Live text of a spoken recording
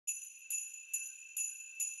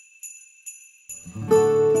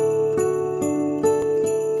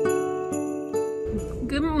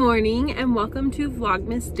morning and welcome to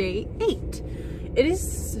Vlogmas Day 8. It is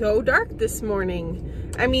so dark this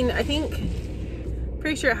morning. I mean,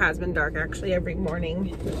 pretty sure it has been dark actually every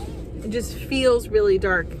morning. It just feels really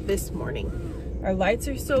dark this morning. Our lights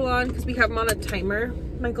are still on because we have them on a timer.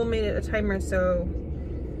 Michael made it a timer so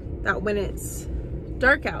that when it's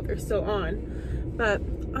dark out, they're still on. But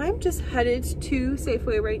I'm just headed to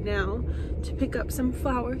Safeway right now to pick up some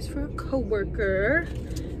flowers for a coworker.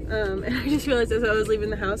 And I just realized as I was leaving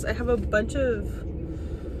the house, I have a bunch of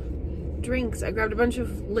drinks. I grabbed a bunch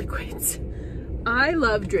of liquids. I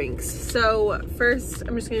love drinks. So first,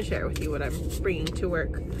 I'm just gonna share with you what I'm bringing to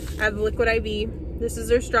work. I have the Liquid IV. This is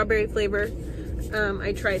their strawberry flavor.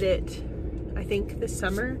 I tried it, I think this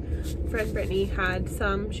summer. Friend Brittany had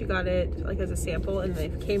some. She got it like as a sample and they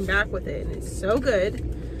came back with it and it's so good.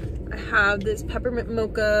 I have this peppermint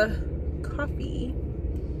mocha coffee.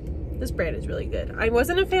 This brand is really good. I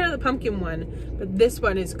wasn't a fan of the pumpkin one, but this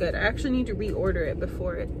one is good. I actually need to reorder it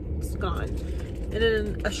before it's gone. And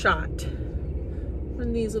then a shot. One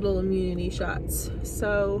of these little immunity shots.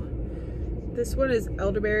 So this one is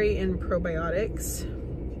elderberry and probiotics.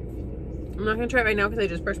 I'm not gonna try it right now because I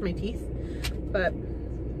just brushed my teeth. But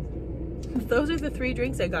those are the 3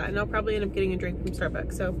 drinks I got, and I'll probably end up getting a drink from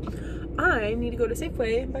Starbucks. So I need to go to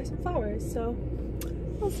Safeway and buy some flowers. So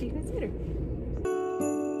I'll see you guys later.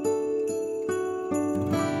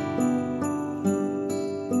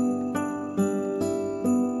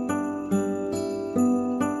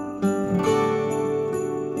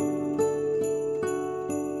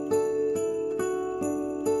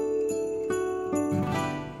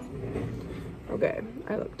 Okay,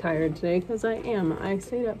 I look tired today because I am. I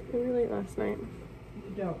stayed up really late last night.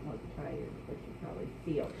 You don't look tired, but you probably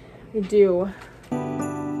feel tired. I do.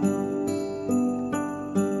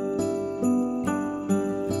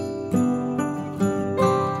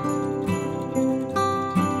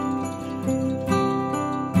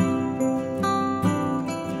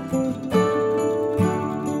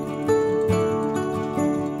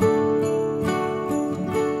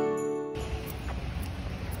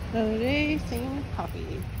 Holiday same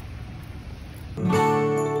coffee.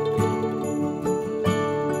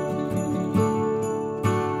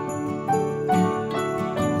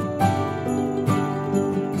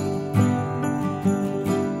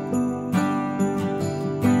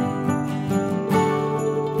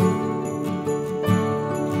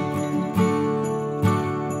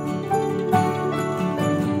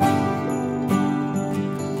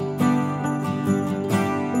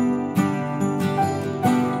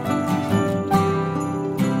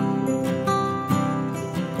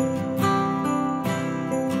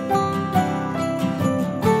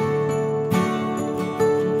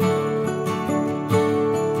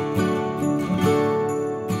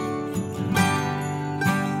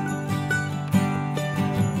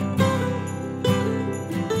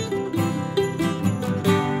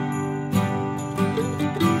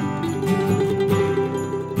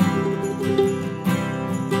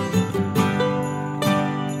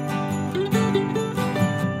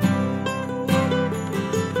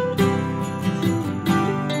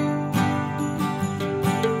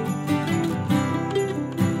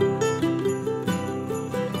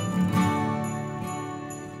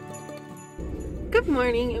 Good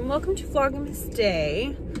morning and welcome to Vlogmas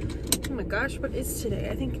Day. Oh my gosh, what is today?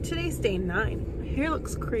 I think today's day 9. My hair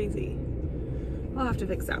looks crazy. I'll have to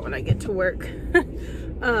fix that when I get to work.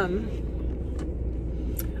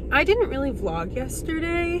 I didn't really vlog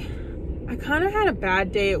yesterday. I kind of had a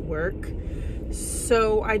bad day at work,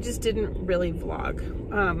 so I just didn't really vlog.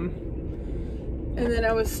 And then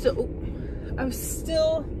I was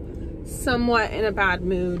still somewhat in a bad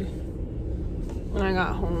mood when I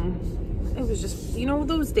got home. It was just, you know,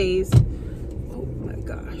 those days. Oh my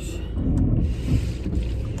gosh.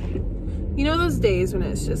 You know those days when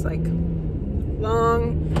it's just like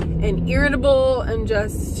long and irritable and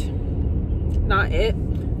just not it?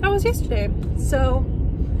 That was yesterday. So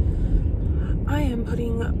I am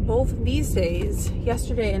putting both of these days,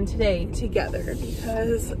 yesterday and today, together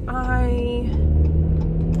because I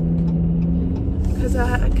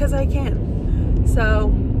can.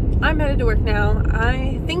 So I'm headed to work now.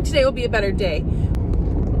 I think today will be a better day.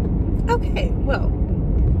 Okay, well,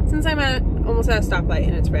 since I'm almost at a stoplight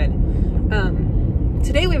and it's red,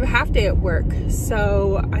 today we have a half day at work,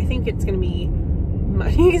 so I think it's gonna be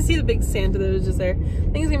much, you can see the big Santa that was just there.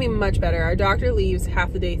 I think it's gonna be much better. Our doctor leaves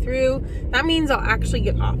half the day through. That means I'll actually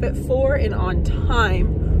get off at 4 and on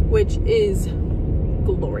time, which is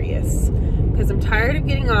glorious because I'm tired of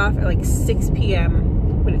getting off at like 6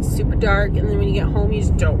 p.m. when it's super dark, and then when you get home you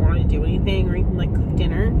just don't want to do anything or even like cook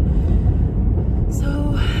dinner.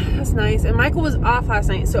 So that's nice. And Michael was off last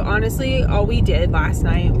night, so honestly all we did last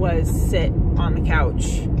night was sit on the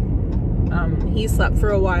couch. He slept for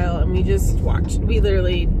a while and we just watched. We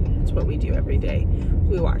literally, it's what we do every day.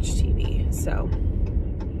 We watch TV. So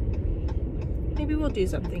maybe we'll do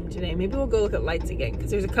something today. Maybe we'll go look at lights again,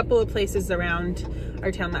 because there's a couple of places around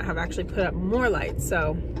our town that have actually put up more lights.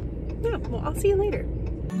 So yeah, well, I'll see you later.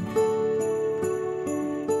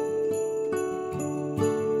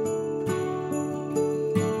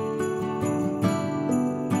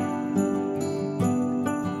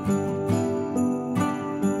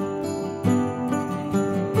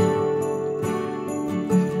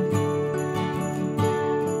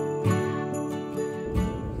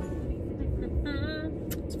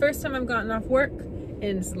 First time I've gotten off work and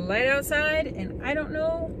it's light outside and I don't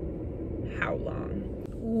know how long.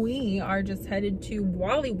 We are just headed to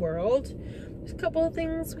Wally World. There's a couple of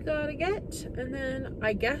things we gotta get, and then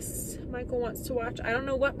I guess Michael wants to watch, I don't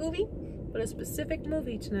know what movie, but a specific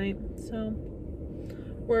movie tonight. So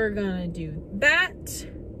we're gonna do that.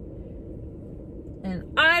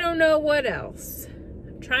 And I don't know what else.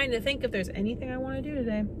 I'm trying to think if there's anything I want to do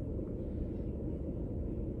today.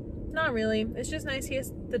 Not really. It's just nice he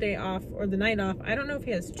has the day off, or the night off. I don't know if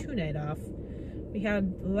he has 2 nights off. We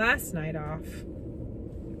had last night off.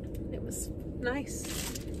 It was nice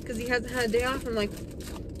because he hasn't had a day off in like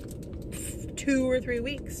 2 or 3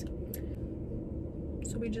 weeks.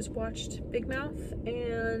 So we just watched Big Mouth,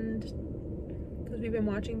 and because we've been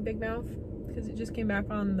watching Big Mouth because it just came back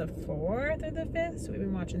on the 4th or the 5th. So we've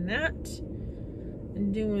been watching that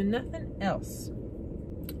and doing nothing else.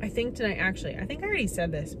 I think tonight, actually, I think I already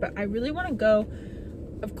said this, but I really want to go.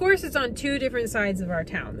 Of course, it's on 2 different sides of our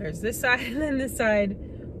town. There's this side and then this side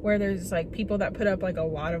where there's like people that put up like a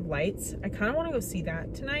lot of lights. I kind of want to go see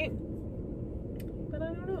that tonight, but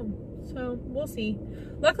I don't know. So we'll see.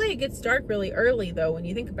 Luckily, it gets dark really early though when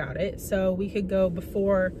you think about it. So we could go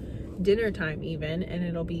before dinner time even, and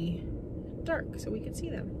it'll be dark so we can see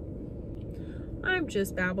them. I'm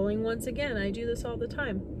just babbling once again. I do this all the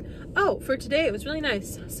time. Oh, for today, it was really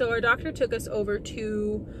nice. So our doctor took us over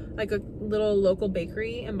to like a little local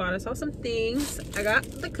bakery and bought us all some things. I got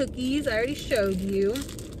the cookies. I already showed you.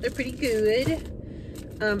 They're pretty good.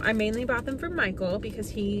 I mainly bought them for Michael because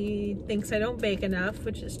he thinks I don't bake enough,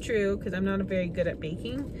 which is true because I'm not very good at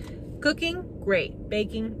baking. Cooking, great.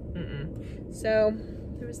 Baking, So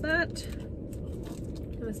there was that.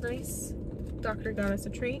 It was nice. Doctor got us a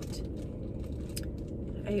treat.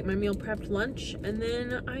 I ate my meal prepped lunch, and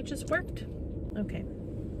then I just worked. Okay,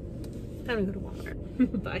 time to go to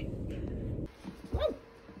Walmart. Bye. Woo!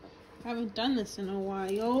 I haven't done this in a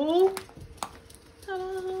while.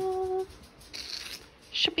 Ta-da!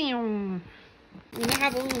 Shipping. I'm gonna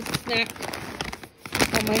have a little snack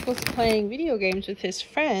while Michael's playing video games with his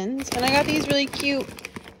friends, and I got these really cute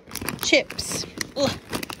chips. Ugh.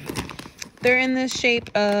 They're in the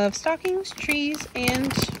shape of stockings, trees,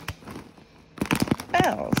 and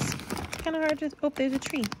bells. Kind of hard to, oh, there's a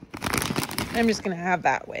tree. I'm just gonna have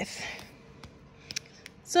that with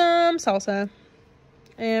some salsa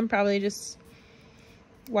and probably just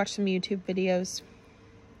watch some YouTube videos.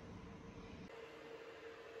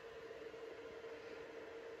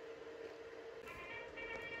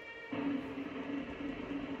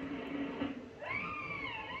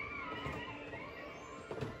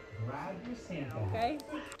 Okay.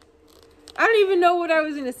 I don't even know what I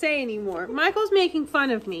was gonna say anymore. Michael's making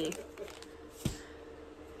fun of me.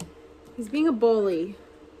 He's being a bully.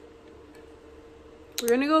 We're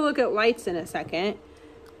gonna go look at lights in a second.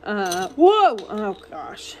 Whoa! Oh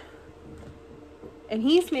gosh. And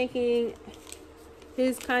he's making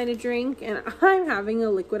his kind of drink, and I'm having a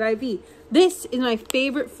liquid IV. This is my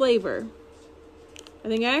favorite flavor. I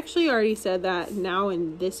think I actually already said that now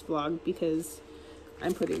in this vlog because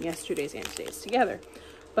I'm putting yesterday's and today's together.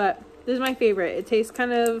 But this is my favorite. It tastes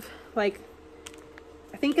kind of like,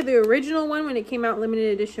 I think of the original one when it came out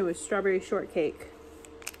limited edition was strawberry shortcake.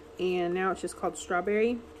 And now it's just called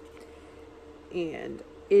strawberry. And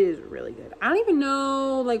it is really good. I don't even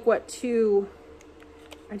know like what to,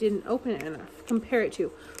 I didn't open it enough, compare it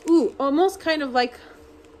to. Ooh, almost kind of like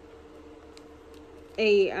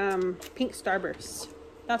a pink Starburst.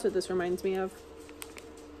 That's what this reminds me of.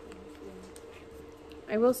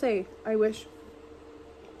 I will say, I wish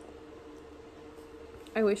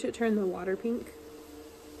it turned the water pink,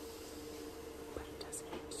 but it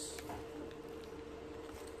doesn't.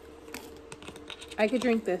 I could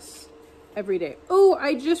drink this every day. Oh,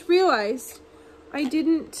 I just realized I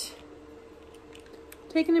didn't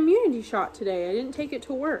take an immunity shot today. I didn't take it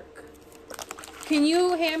to work. Can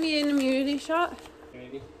you hand me an immunity shot?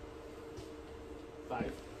 Maybe.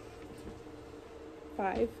 5.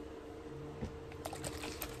 5.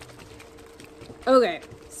 Okay,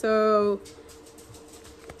 so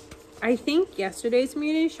I think yesterday's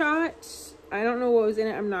immunity shot, I don't know what was in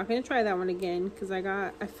it. I'm not going to try that one again because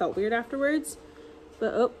I felt weird afterwards.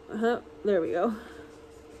 But, there we go.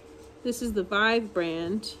 This is the Vive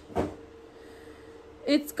brand.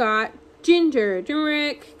 It's got ginger,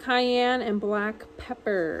 turmeric, cayenne, and black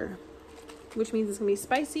pepper, which means it's going to be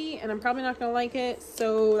spicy, and I'm probably not going to like it.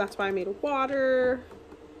 So that's why I made a water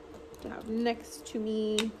to have next to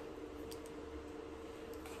me.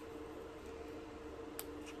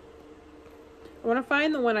 I want to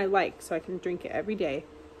find the one I like so I can drink it every day,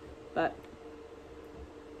 but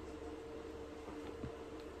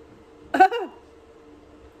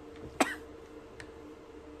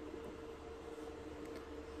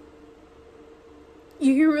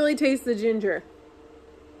you can really taste the ginger.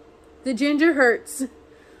 The ginger hurts.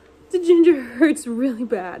 The ginger hurts really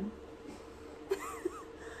bad.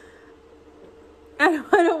 I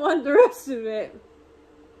don't want the rest of it.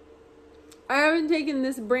 I haven't taken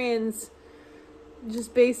this brand's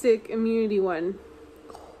just basic immunity one.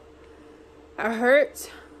 It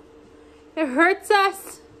hurts. It hurts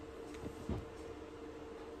us.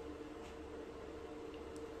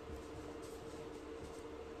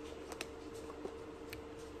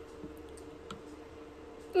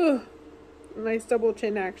 Ugh. Nice double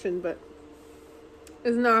chin action, but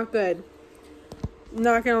it's not good.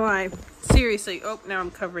 Not gonna lie. Seriously. Oh, now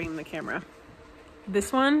I'm covering the camera.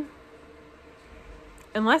 This one,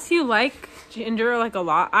 unless you like ginger like a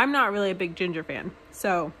lot, I'm not really a big ginger fan.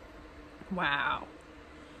 So, wow.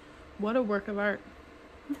 What a work of art.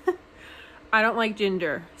 I don't like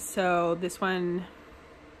ginger, so this one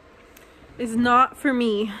is not for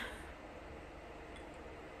me.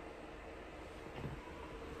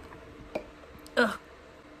 Ugh.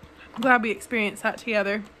 I'm glad we experienced that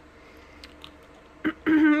together.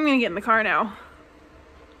 I'm gonna get in the car now.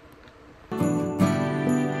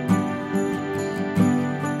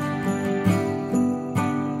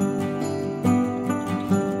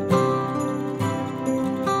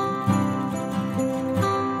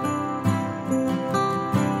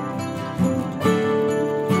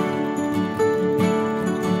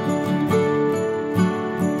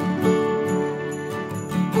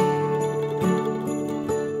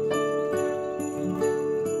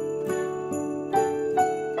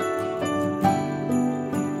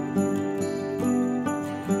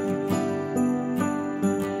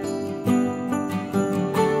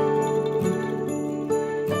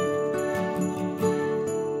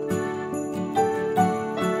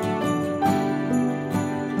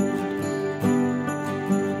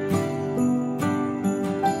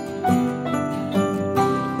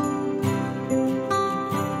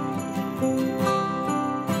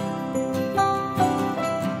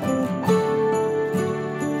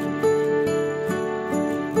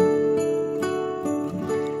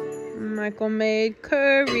 Michael made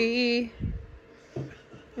curry,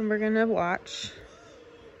 and we're gonna watch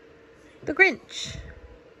The Grinch.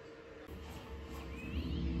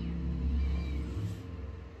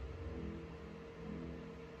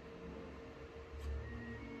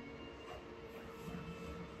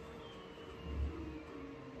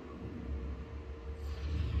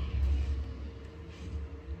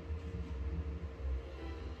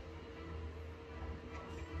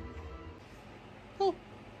 Hey.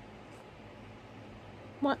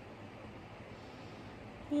 What?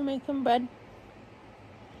 You make some bread?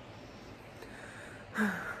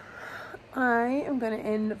 I am gonna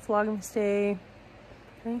end Vlogmas Day.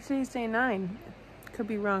 I think today's day 9. Could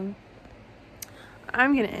be wrong.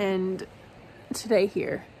 I'm gonna end today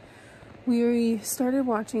here. We started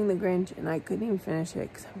watching The Grinch and I couldn't even finish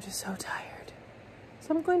it because I'm just so tired.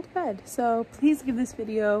 So I'm going to bed. So please give this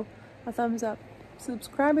video a thumbs up.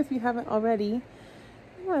 Subscribe if you haven't already.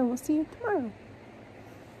 And I will see you tomorrow.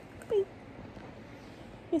 Bye.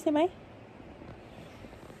 You say bye?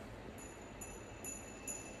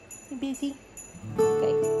 You busy?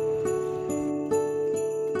 Okay.